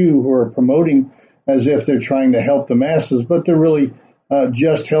for a few who are promoting as if they're trying to help the masses, but they're really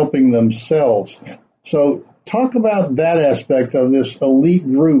just helping themselves. So talk about that aspect of this elite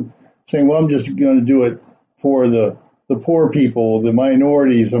group saying, well, I'm just going to do it for the poor people, the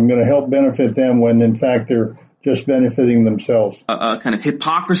minorities. I'm going to help benefit them when, in fact, they're just benefiting themselves. A kind of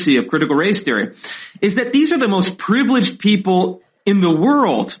hypocrisy of critical race theory is that these are the most privileged people in the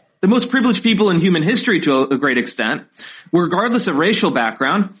world, the most privileged people in human history to a great extent, regardless of racial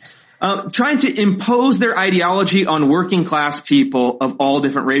background, trying to impose their ideology on working class people of all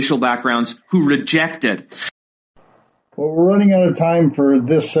different racial backgrounds who reject it. Well, we're running out of time for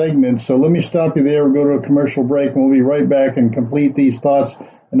this segment, so let me stop you there. We'll go to a commercial break, and we'll be right back and complete these thoughts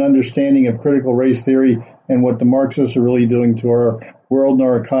and understanding of critical race theory and what the Marxists are really doing to our world and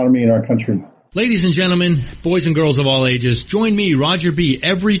our economy and our country. Ladies and gentlemen, boys and girls of all ages, join me, Roger B.,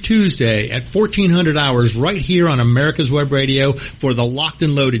 every Tuesday at 1400 hours right here on America's Web Radio for the Locked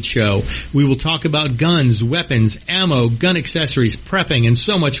and Loaded Show. We will talk about guns, weapons, ammo, gun accessories, prepping, and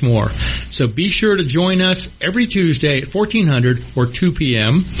so much more. So be sure to join us every Tuesday at 1400 or 2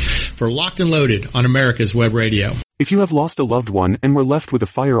 p.m. for Locked and Loaded on America's Web Radio. If you have lost a loved one and were left with a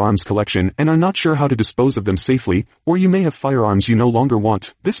firearms collection and are not sure how to dispose of them safely, or you may have firearms you no longer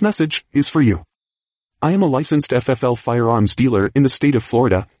want, this message is for you. I am a licensed FFL firearms dealer in the state of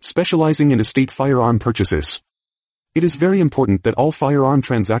Florida, specializing in estate firearm purchases. It is very important that all firearm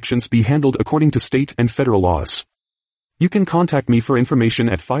transactions be handled according to state and federal laws. You can contact me for information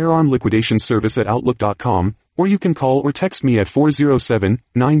at firearmliquidationservice@outlook.com, or you can call or text me at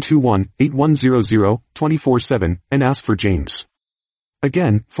 407-921-8100 24/7 and ask for James.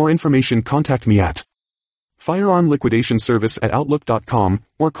 Again, for information contact me at firearm liquidation service at outlook.com,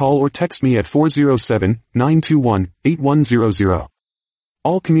 or call or text me at 407-921-8100.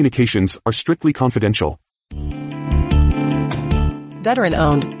 All communications are strictly confidential.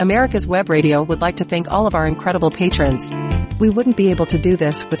 Veteran-owned, America's Web Radio would like to thank all of our incredible patrons. We wouldn't be able to do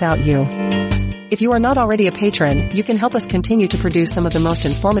this without you. If you are not already a patron, you can help us continue to produce some of the most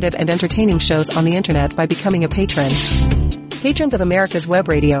informative and entertaining shows on the internet by becoming a patron. Patrons of America's Web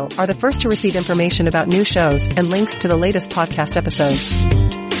Radio are the first to receive information about new shows and links to the latest podcast episodes.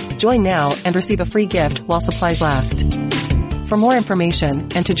 Join now and receive a free gift while supplies last. For more information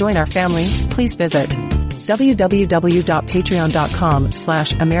and to join our family, please visit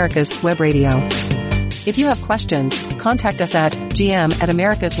www.patreon.com/americaswebradio. If you have questions, contact us at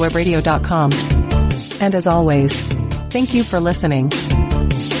gm@americaswebradio.com. And as always, thank you for listening.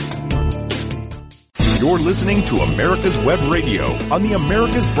 You're listening to America's Web Radio on the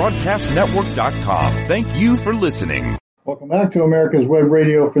AmericasBroadcastNetwork.com. Thank you for listening. Welcome back to America's Web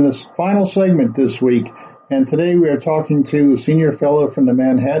Radio for this final segment this week. And today we are talking to a senior fellow from the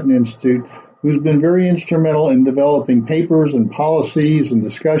Manhattan Institute who's been very instrumental in developing papers and policies and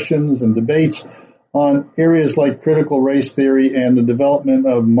discussions and debates on areas like critical race theory and the development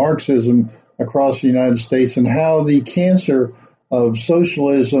of Marxism across the United States and how the cancer of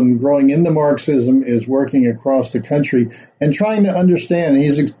socialism growing into Marxism is working across the country and trying to understand.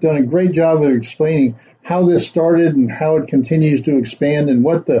 He's done a great job of explaining how this started and how it continues to expand and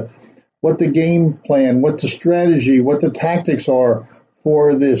what the game plan, what the strategy, what the tactics are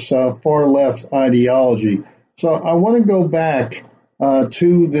for this far left ideology. So I want to go back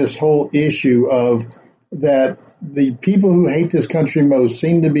to this whole issue of that the people who hate this country most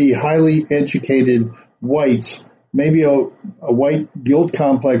seem to be highly educated whites, maybe a white guilt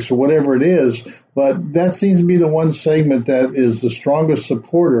complex or whatever it is, but that seems to be the one segment that is the strongest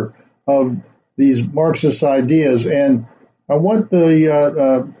supporter of these Marxist ideas. And I want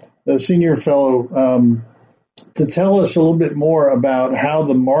the senior fellow to tell us a little bit more about how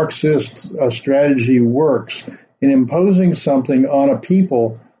the Marxist strategy works in imposing something on a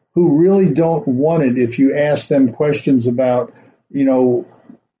people who really don't want it if you ask them questions about,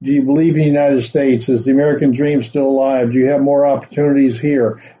 do you believe in the United States? Is the American dream still alive? Do you have more opportunities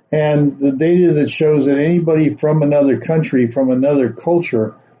here? And the data that shows that anybody from another country, from another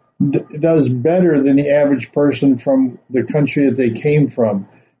culture, does better than the average person from the country that they came from.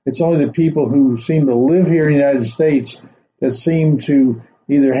 It's only the people who seem to live here in the United States that seem to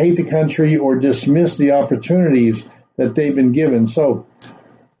either hate the country or dismiss the opportunities that they've been given. So,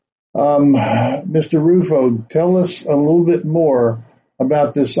 Mr. Rufo, tell us a little bit more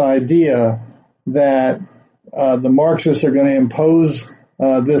about this idea that the Marxists are going to impose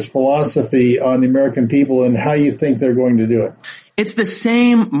this philosophy on the American people and how you think they're going to do it. It's the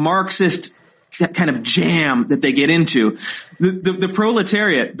same Marxist kind of jam that they get into. The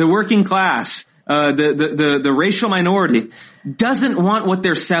proletariat, the working class, the racial minority doesn't want what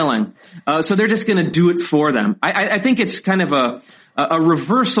they're selling. So they're just going to do it for them. I think it's kind of a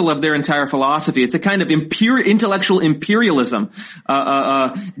reversal of their entire philosophy. It's a kind of intellectual imperialism,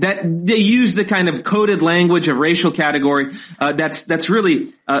 that they use the kind of coded language of racial category, that's really,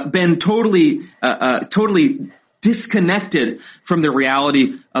 been totally disconnected from the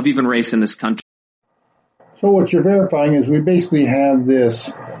reality of even race in this country. So what you're verifying is we basically have this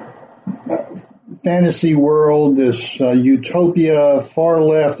fantasy world, this utopia, far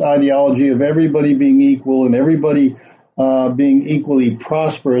left ideology of everybody being equal and everybody being equally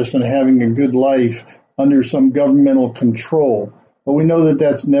prosperous and having a good life under some governmental control. But we know that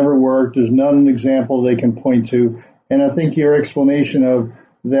that's never worked. There's not an example they can point to. And I think your explanation of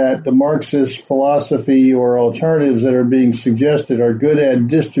that the Marxist philosophy or alternatives that are being suggested are good at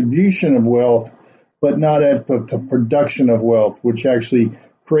distribution of wealth, but not at the production of wealth, which actually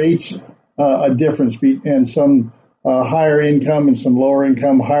creates a difference and some higher income and some lower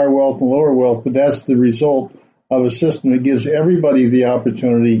income, higher wealth and lower wealth. But that's the result of a system that gives everybody the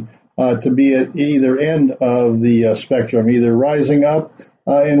opportunity to be at either end of the spectrum, either rising up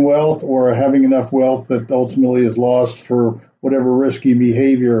in wealth or having enough wealth that ultimately is lost for whatever risky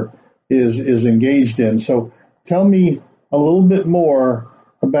behavior is engaged in. So tell me a little bit more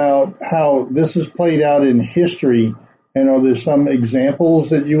about how this is played out in history, and are there some examples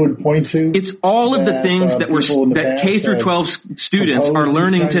that you would point to? It's all of the things that K through 12 students are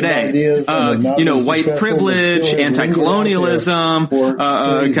learning today. White privilege, anti-colonialism,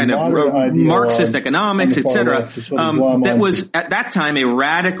 kind of Marxist economics, etc. That was at that time a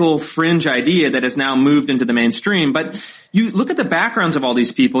radical fringe idea that has now moved into the mainstream. But you look at the backgrounds of all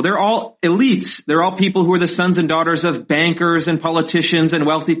these people. They're all elites. They're all people who are the sons and daughters of bankers and politicians and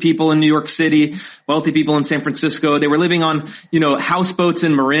wealthy people in New York City, wealthy people in San Francisco. They were living on, houseboats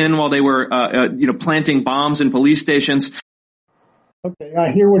in Marin while they were, planting bombs in police stations. Okay,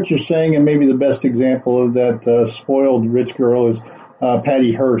 I hear what you're saying, and maybe the best example of that spoiled rich girl is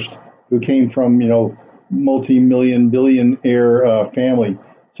Patty Hearst, who came from, multi-million, billionaire family.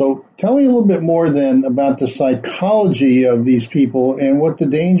 So tell me a little bit more then about the psychology of these people and what the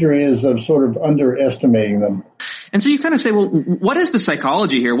danger is of sort of underestimating them. And so you kind of say, well, what is the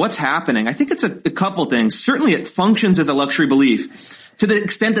psychology here? What's happening? I think it's a couple things. Certainly it functions as a luxury belief to the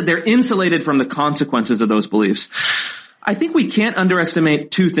extent that they're insulated from the consequences of those beliefs. I think we can't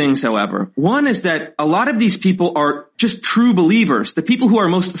underestimate two things, however. One is that a lot of these people are just true believers, the people who are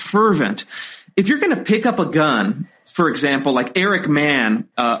most fervent. If you're going to pick up a gun, for example, like Eric Mann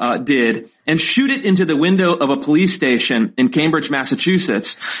did, and shoot it into the window of a police station in Cambridge,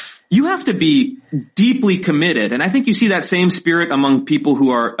 Massachusetts, you have to be deeply committed. And I think you see that same spirit among people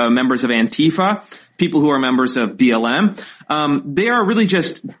who are members of Antifa, people who are members of BLM. They are really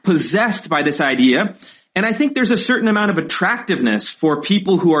just possessed by this idea. And I think there's a certain amount of attractiveness for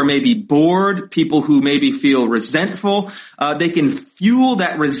people who are maybe bored, people who maybe feel resentful. They can fuel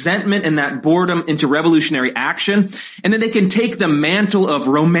that resentment and that boredom into revolutionary action. And then they can take the mantle of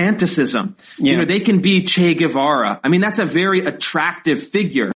romanticism. Yeah. They can be Che Guevara. I mean, that's a very attractive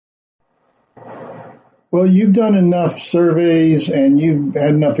figure. Well, you've done enough surveys and you've had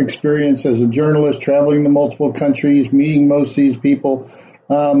enough experience as a journalist traveling to multiple countries, meeting most of these people.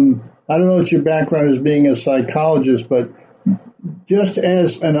 I don't know what your background is being a psychologist, but just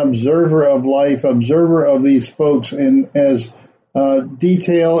as an observer of life, observer of these folks, and as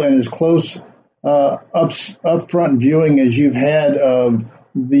detail and as close upfront viewing as you've had of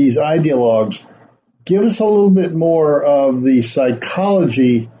these ideologues, give us a little bit more of the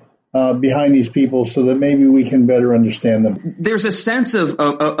psychology behind these people so that maybe we can better understand them. There's a sense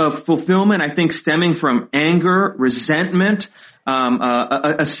of fulfillment, I think, stemming from anger, resentment,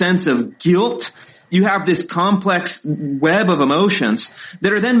 a sense of guilt. You have this complex web of emotions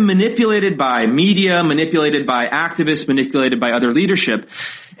that are then manipulated by media, manipulated by activists, manipulated by other leadership.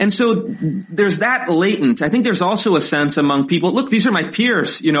 And so there's that latent. I think there's also a sense among people, look, these are my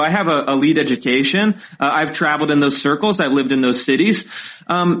peers. I have a lead education. I've traveled in those circles. I've lived in those cities.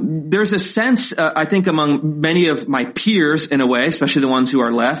 There's a sense, I think, among many of my peers in a way, especially the ones who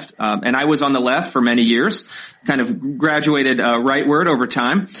are left. And I was on the left for many years, kind of graduated rightward over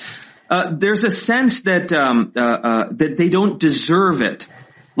time. There's a sense that that they don't deserve it.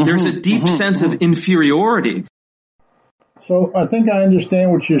 There's a deep sense of inferiority. So I think I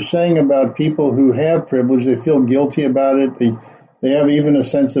understand what you're saying about people who have privilege. They feel guilty about it. They have even a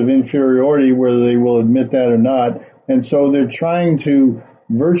sense of inferiority, whether they will admit that or not. And so they're trying to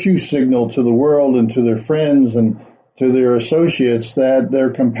virtue signal to the world and to their friends and to their associates that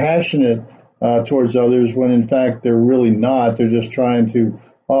they're compassionate towards others when in fact they're really not. They're just trying to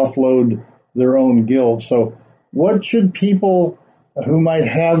offload their own guilt. So what should people who might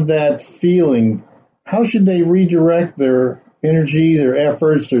have that feeling, how should they redirect their energy, their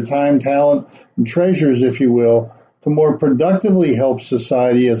efforts, their time, talent, and treasures, if you will, to more productively help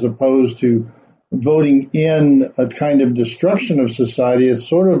society as opposed to voting in a kind of destruction of society? It's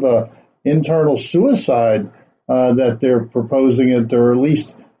sort of a internal suicide that they're proposing it, or at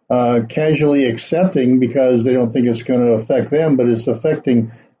least casually accepting because they don't think it's going to affect them, but it's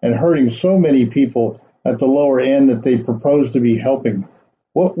affecting and hurting so many people at the lower end that they propose to be helping.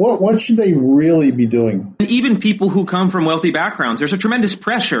 What should they really be doing? Even people who come from wealthy backgrounds, there's a tremendous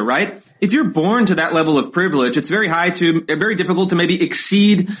pressure, right? If you're born to that level of privilege, it's very difficult to maybe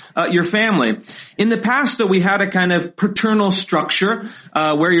exceed your family. In the past, though, we had a kind of paternal structure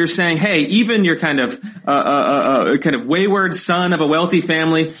where you're saying, hey, even you're kind of wayward son of a wealthy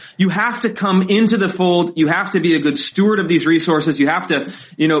family, you have to come into the fold. You have to be a good steward of these resources. You have to,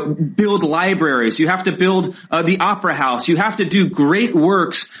 build libraries. You have to build the opera house. You have to do great works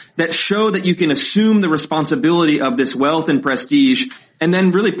that show that you can assume the responsibility of this wealth and prestige and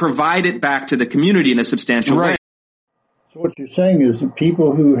then really provide it back to the community in a substantial way. So what you're saying is that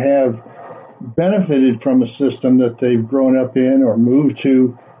people who have benefited from a system that they've grown up in or moved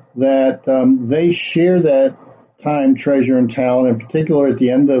to, that they share that time, treasure, and talent, in particular at the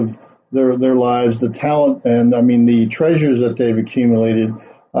end of their lives, the talent and, the treasures that they've accumulated,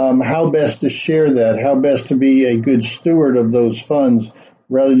 how best to share that, how best to be a good steward of those funds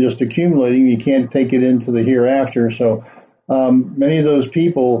rather than just accumulating. You can't take it into the hereafter. So many of those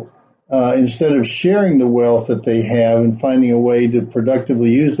people, instead of sharing the wealth that they have and finding a way to productively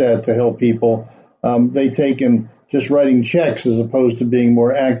use that to help people, they take and just writing checks as opposed to being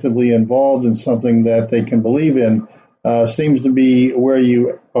more actively involved in something that they can believe in, seems to be where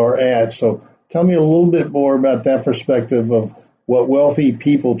you are at. So tell me a little bit more about that perspective of what wealthy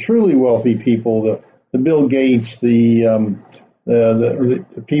people, truly wealthy people, the Bill Gates, the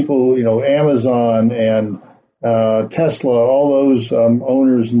people, Amazon and Tesla, all those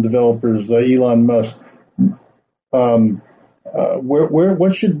owners and developers, Elon Musk,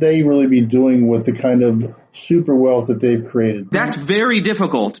 what should they really be doing with the kind of super wealth that they've created? That's very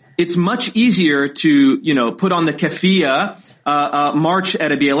difficult. It's much easier to, put on the keffiyeh, march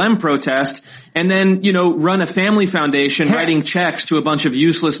at a BLM protest and then, run a family foundation writing checks to a bunch of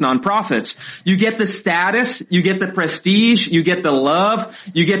useless nonprofits. You get the status, you get the prestige, you get the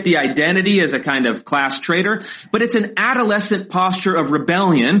love, you get the identity as a kind of class traitor, but it's an adolescent posture of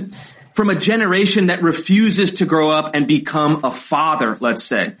rebellion from a generation that refuses to grow up and become a father, let's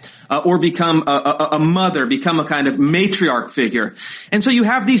say, or become a mother, become a kind of matriarch figure. And so you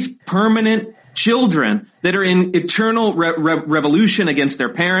have these permanent children that are in eternal revolution against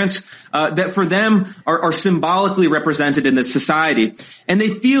their parents, that for them are symbolically represented in this society. And they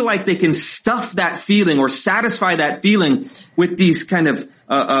feel like they can stuff that feeling or satisfy that feeling with these kind of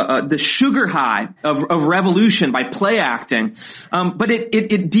the sugar high of revolution by play acting. But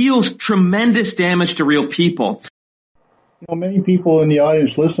it deals tremendous damage to real people. Many people in the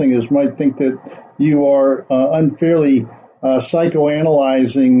audience listening might think that you are unfairly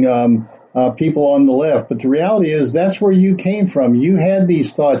psychoanalyzing people on the left, but the reality is that's where you came from. You had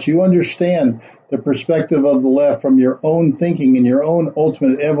these thoughts. You understand the perspective of the left from your own thinking and your own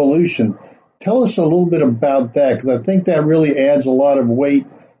ultimate evolution. Tell us a little bit about that, because I think that really adds a lot of weight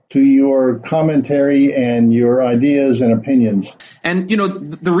to your commentary and your ideas and opinions. And,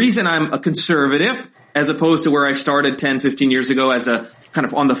 the reason I'm a conservative, as opposed to where I started 10, 15 years ago as a kind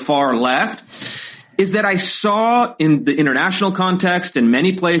of on the far left, is that I saw in the international context in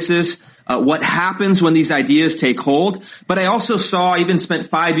many places what happens when these ideas take hold. But I also I even spent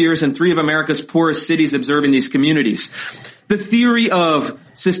 5 years in 3 of America's poorest cities observing these communities. The theory of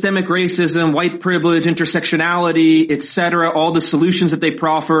systemic racism, white privilege, intersectionality, etc., all the solutions that they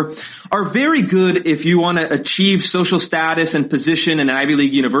proffer are very good if you want to achieve social status and position in an Ivy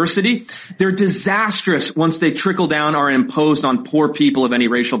League university. They're disastrous once they trickle down or are imposed on poor people of any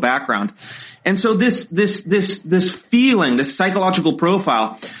racial background. And so this feeling, this psychological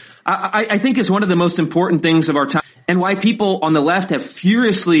profile, I think is one of the most important things of our time, and why people on the left have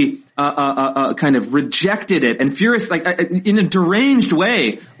furiously kind of rejected it and in a deranged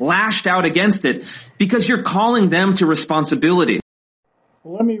way lashed out against it, because you're calling them to responsibility.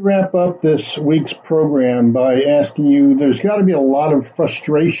 Well, let me wrap up this week's program by asking you, there's got to be a lot of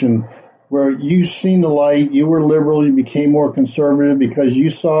frustration where you've seen the light, you were liberal, you became more conservative because you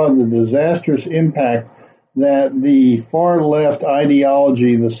saw the disastrous impact that the far left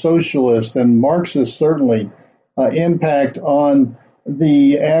ideology, the socialist and Marxist certainly, impact on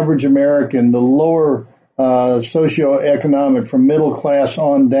the average American, the lower socioeconomic from middle class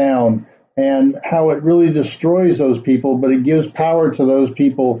on down, and how it really destroys those people, but it gives power to those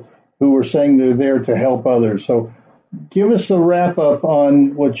people who are saying they're there to help others. So give us a wrap up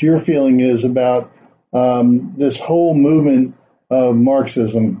on what your feeling is about this whole movement of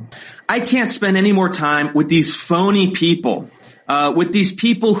Marxism. I can't spend any more time with these phony people, with these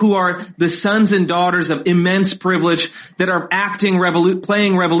people who are the sons and daughters of immense privilege that are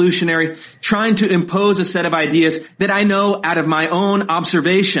playing revolutionary, trying to impose a set of ideas that I know out of my own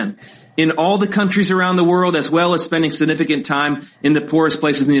observation in all the countries around the world, as well as spending significant time in the poorest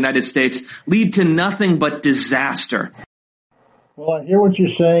places in the United States, lead to nothing but disaster. Well, I hear what you're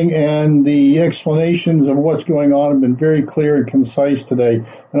saying, and the explanations of what's going on have been very clear and concise today.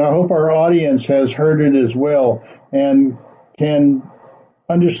 And I hope our audience has heard it as well and can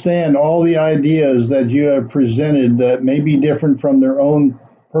understand all the ideas that you have presented that may be different from their own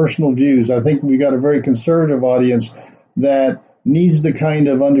personal views. I think we've got a very conservative audience that needs the kind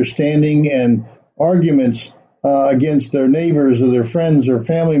of understanding and arguments against their neighbors or their friends or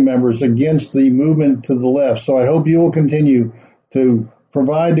family members against the movement to the left. So I hope you will continue to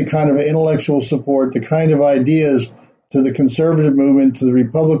provide the kind of intellectual support, the kind of ideas to the conservative movement, to the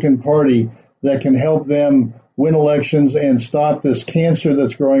Republican Party that can help them win elections and stop this cancer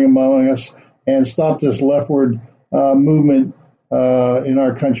that's growing among us and stop this leftward movement in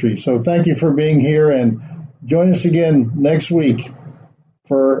our country. So thank you for being here, and join us again next week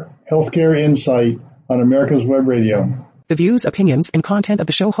for Healthcare Insight on America's Web Radio. The views, opinions, and content of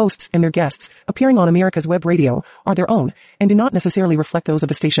the show hosts and their guests appearing on America's Web Radio are their own and do not necessarily reflect those of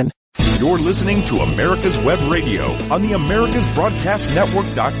the station. You're listening to America's Web Radio on the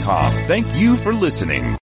AmericasBroadcastNetwork.com. Thank you for listening.